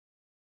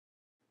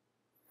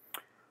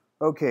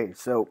Okay,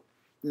 so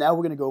now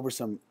we're going to go over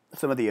some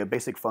of the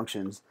basic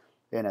functions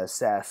in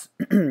SAS.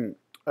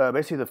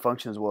 Basically, the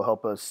functions will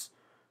help us.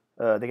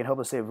 They can help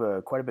us save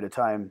quite a bit of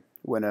time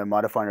when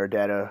modifying our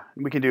data.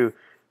 We can do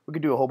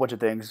a whole bunch of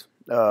things,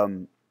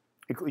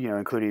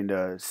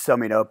 including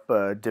summing up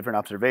different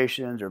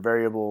observations or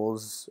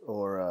variables,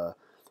 or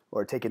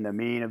taking the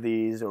mean of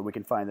these, or we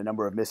can find the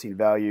number of missing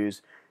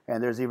values.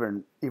 And there's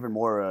even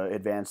more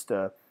advanced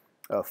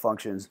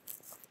functions.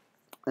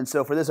 And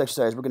so for this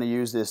exercise, we're going to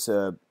use this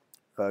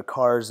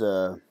cars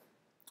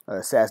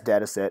SAS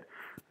data set.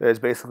 There's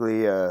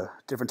basically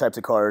different types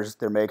of cars,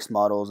 their makes,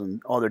 models,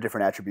 and all their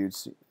different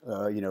attributes.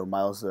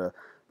 Miles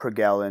per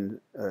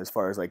gallon, as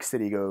far as like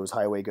city goes,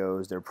 highway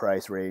goes, their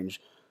price range,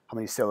 how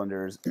many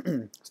cylinders,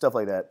 stuff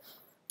like that.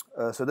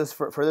 So this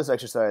for this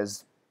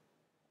exercise,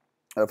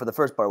 for the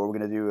first part, what we're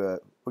going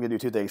to do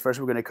two things. First,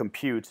 we're going to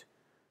compute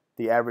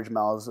the average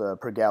miles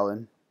per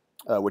gallon,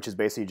 which is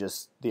basically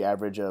just the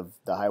average of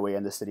the highway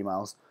and the city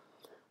miles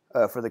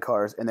for the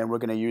cars. And then we're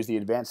going to use the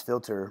advanced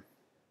filter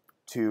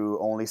to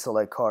only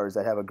select cars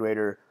that have a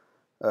greater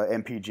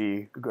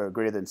MPG,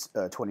 greater than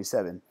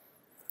 27.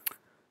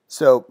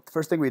 So the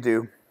first thing we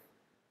do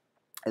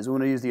is we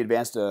want to use the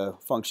advanced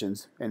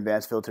functions,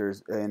 advanced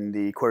filters in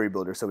the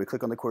QueryBuilder. So we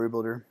click on the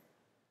QueryBuilder.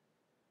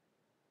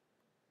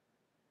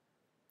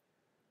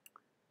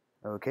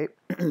 Okay,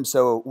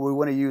 so we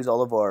want to use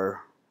all of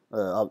our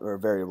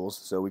variables,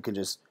 so we can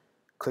just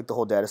click the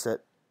whole data set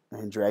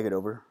and drag it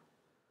over.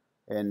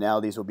 And now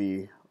these will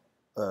be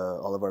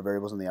all of our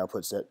variables in the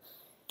output set.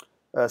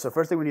 So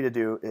first thing we need to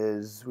do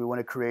is we want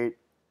to create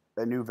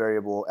a new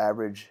variable,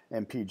 average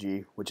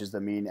MPG, which is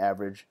the mean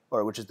average,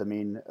 or which is the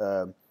mean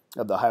of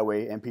the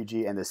highway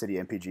MPG and the city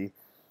MPG.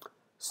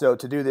 So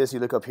to do this, you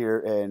look up here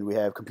and we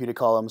have computed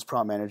columns,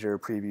 prompt manager,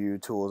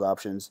 preview, tools,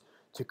 options.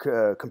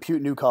 To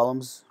compute new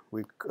columns,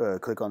 we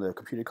click on the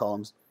computed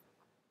columns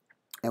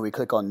and we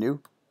click on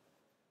new.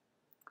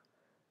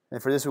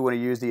 And for this, we want to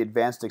use the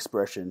advanced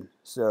expression.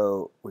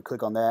 So we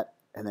click on that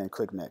and then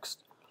click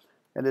next.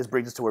 And this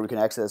brings us to where we can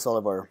access all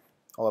of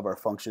our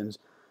functions.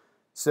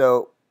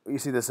 So you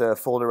see this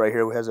folder right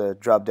here has a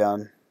drop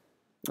down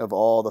of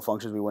all the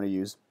functions we want to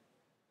use.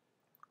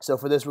 So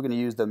for this, we're going to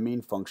use the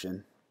mean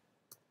function.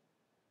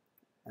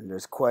 And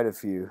there's quite a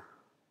few.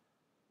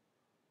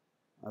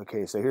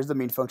 Okay, so here's the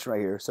mean function right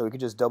here. So we can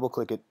just double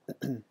click it.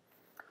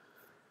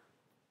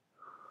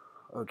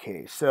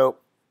 Okay, so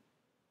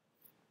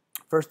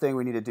first thing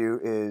we need to do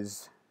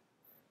is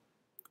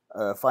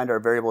find our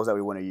variables that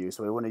we want to use.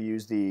 So we want to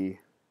use the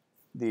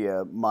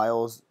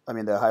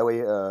highway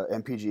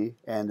MPG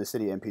and the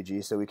city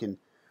MPG. So we can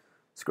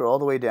scroll all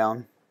the way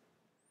down,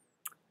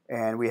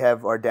 and we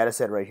have our data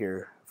set right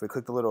here. If we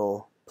click the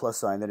little plus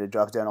sign, then it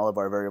drops down all of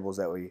our variables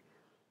that we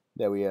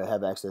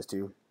have access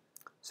to.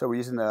 So we're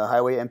using the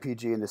highway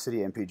MPG and the city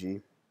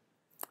MPG.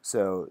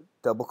 So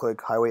double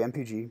click highway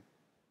MPG,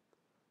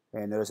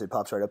 and notice it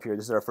pops right up here.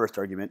 This is our first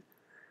argument.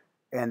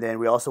 And then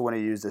we also want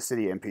to use the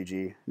city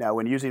MPG. Now,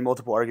 when using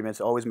multiple arguments,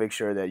 always make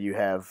sure that you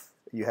have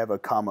a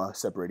comma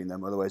separating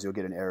them. Otherwise, you'll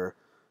get an error.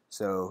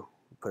 So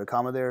put a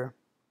comma there.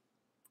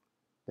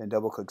 Then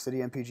double click city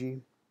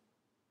MPG.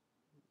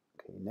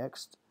 Okay,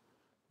 next.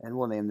 And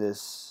we'll name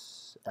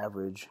this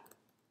average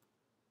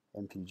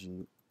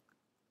MPG.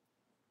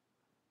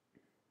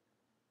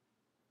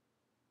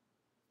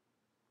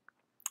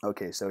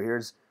 Okay, so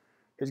here's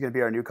going to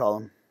be our new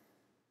column.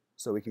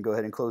 So we can go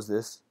ahead and close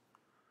this.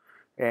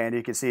 And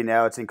you can see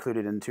now it's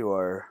included into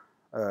our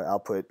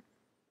output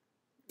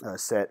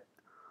set.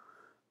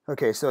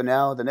 Okay, so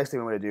now the next thing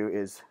we want to do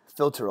is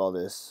filter all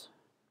this.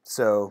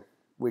 So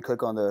we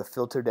click on the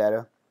filter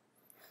data,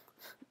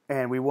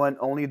 and we want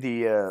only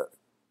the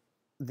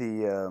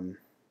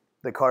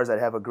cars that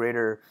have a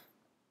greater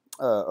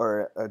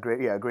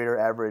greater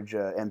average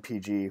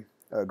MPG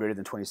greater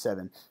than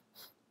 27.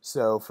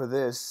 So for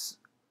this,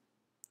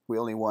 we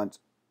only want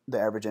the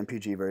average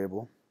MPG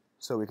variable.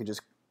 So we can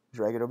just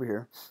drag it over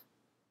here.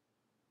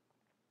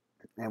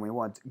 And we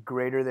want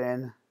greater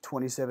than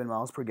 27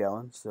 miles per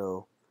gallon.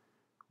 So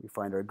we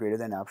find our greater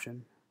than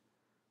option.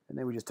 And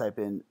then we just type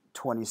in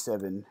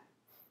 27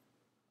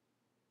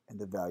 in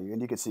the value.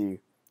 And you can see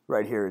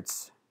right here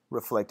it's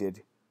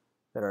reflected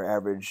that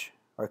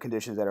our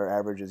conditions that our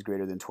average is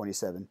greater than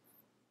 27.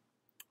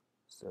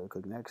 So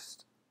click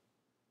next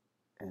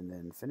and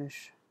then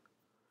finish.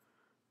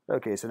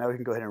 Okay, so now we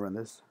can go ahead and run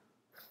this.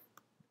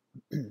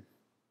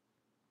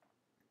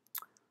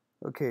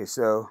 Okay,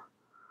 so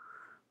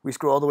we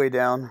scroll all the way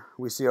down.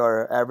 We see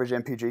our average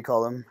MPG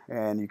column,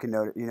 and you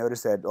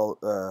notice that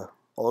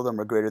all of them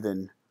are greater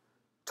than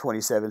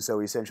 27. So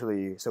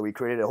we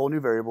created a whole new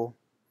variable,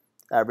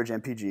 average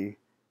MPG,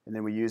 and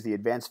then we use the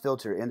advanced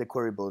filter in the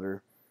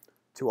QueryBuilder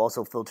to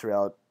also filter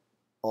out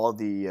all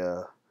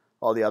the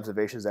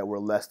observations that were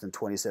less than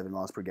 27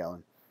 miles per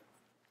gallon.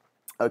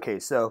 Okay,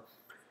 so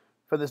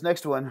for this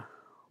next one,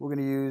 we're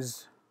going to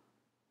use,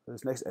 for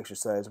this next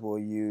exercise, we'll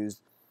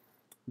use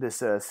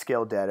this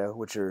scale data,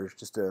 which are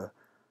just a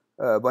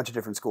bunch of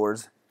different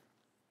scores.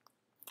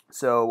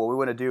 So what we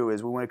want to do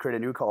is we want to create a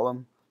new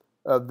column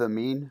of the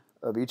mean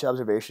of each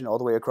observation all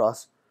the way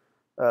across,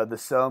 the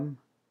sum,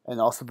 and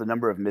also the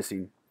number of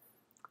missing.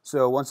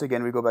 So once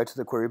again, we go back to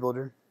the query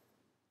builder,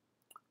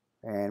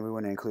 and we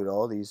want to include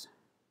all of these.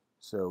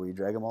 So we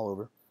drag them all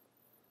over.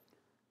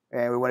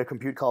 And we want to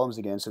compute columns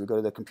again, so we go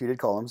to the computed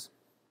columns,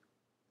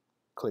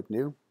 click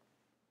new.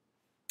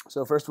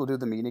 So first we'll do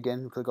the mean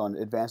again. Click on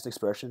advanced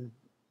expression.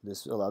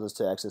 This allows us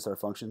to access our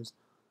functions.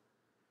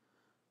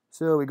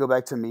 So we go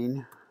back to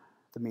mean,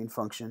 the mean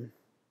function.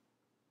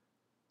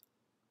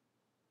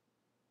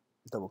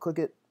 Double click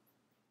it.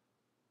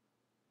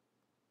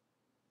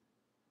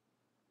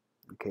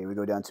 Okay, we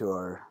go down to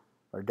our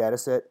data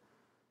set,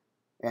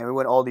 and we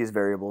want all these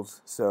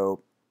variables.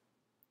 So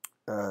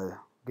you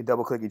can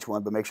double click each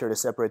one, but make sure to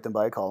separate them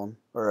by a column,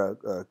 or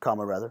a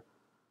comma rather.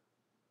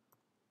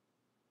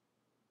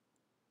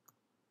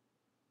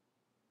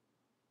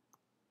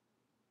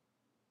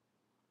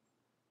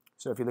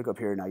 So if you look up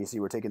here now, you see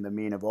we're taking the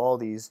mean of all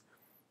these,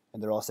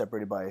 and they're all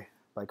separated by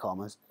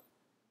commas.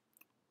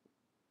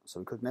 So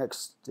we click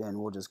next, and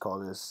we'll just call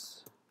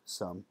this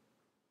sum,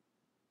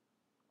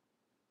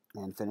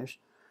 and finish.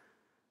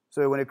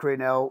 So we want to create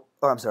now,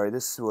 oh I'm sorry,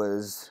 this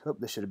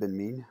should have been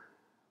mean.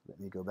 Let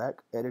me go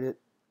back, edit it.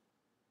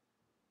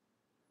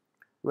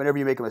 Whenever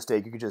you make a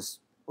mistake, you could just,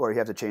 or you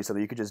have to change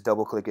something, you could just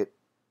double click it,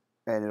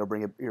 and it'll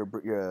bring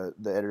the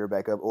editor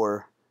back up,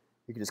 or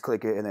you can just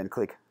click it and then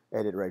click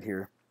edit right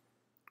here.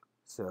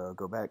 So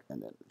go back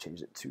and then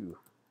change it to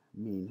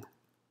mean,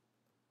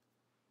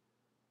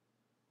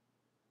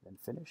 and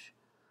finish.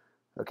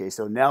 Okay,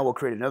 so now we'll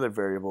create another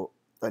variable,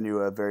 a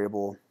new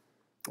variable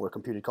or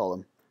computed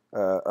column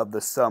of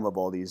the sum of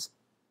all these.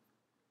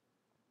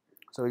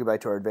 So we go back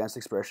to our advanced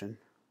expression,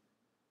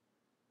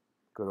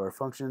 go to our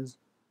functions.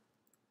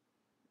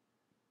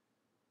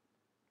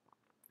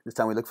 This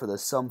time we look for the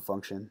sum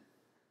function,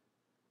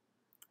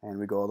 and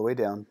we go all the way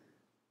down,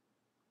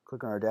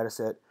 click on our data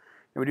set,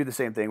 and we do the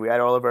same thing. We add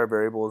all of our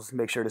variables,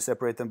 make sure to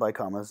separate them by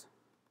commas.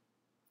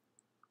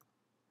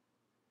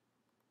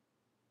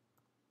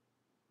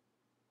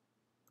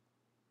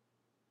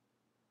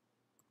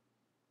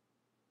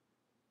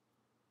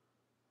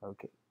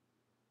 Okay,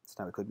 so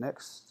now we click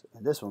next,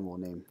 and this one we'll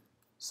name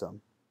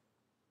sum,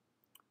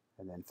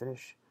 and then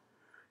finish.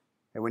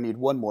 And we need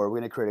one more. We're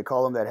going to create a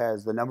column that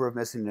has the number of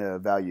missing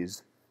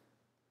values.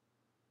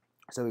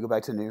 So we go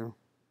back to new,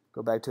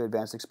 go back to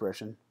advanced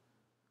expression,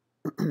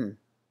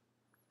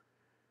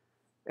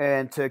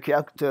 and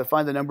to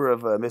find the number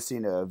of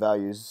missing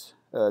values,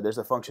 there's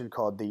a function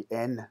called the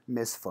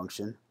nmiss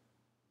function.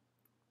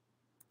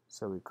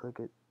 So we click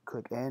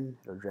n,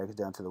 it'll drag us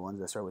down to the ones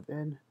that start with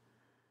n.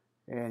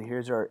 And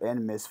here's our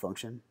nmiss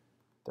function.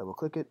 Double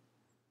click it,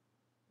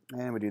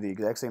 and we do the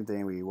exact same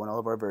thing. We want all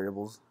of our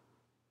variables,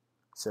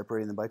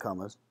 separating them by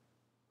commas.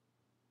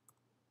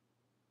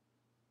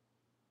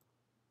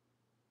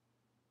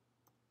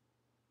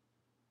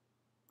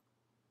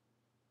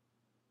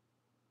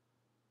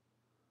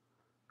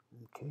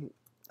 Okay,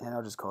 and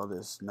I'll just call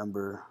this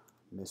number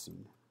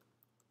missing.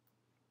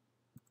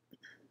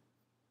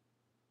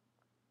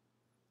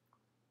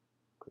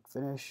 Click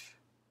finish,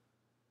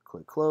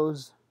 click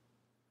close,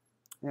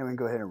 and we can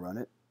go ahead and run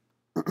it.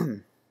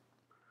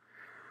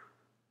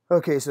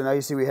 Okay, so now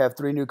you see we have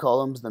three new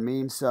columns: the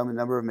mean, sum, and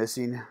number of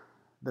missing.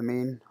 The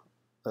mean,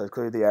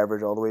 clearly the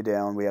average all the way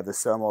down. We have the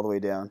sum all the way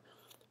down,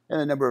 and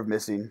the number of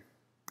missing.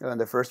 In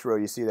the first row,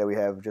 you see that we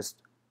have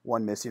just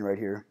one missing right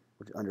here,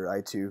 under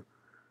I2.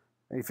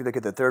 And if you look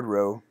at the third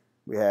row,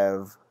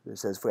 it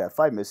says we have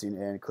 5 missing,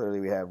 and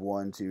clearly we have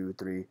 1, 2,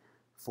 3,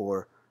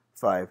 4,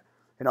 5.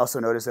 And also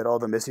notice that all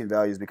the missing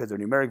values, because they're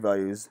numeric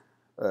values,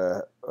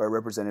 are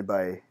represented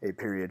by a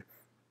period.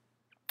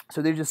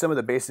 So these are just some of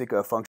the basic functions.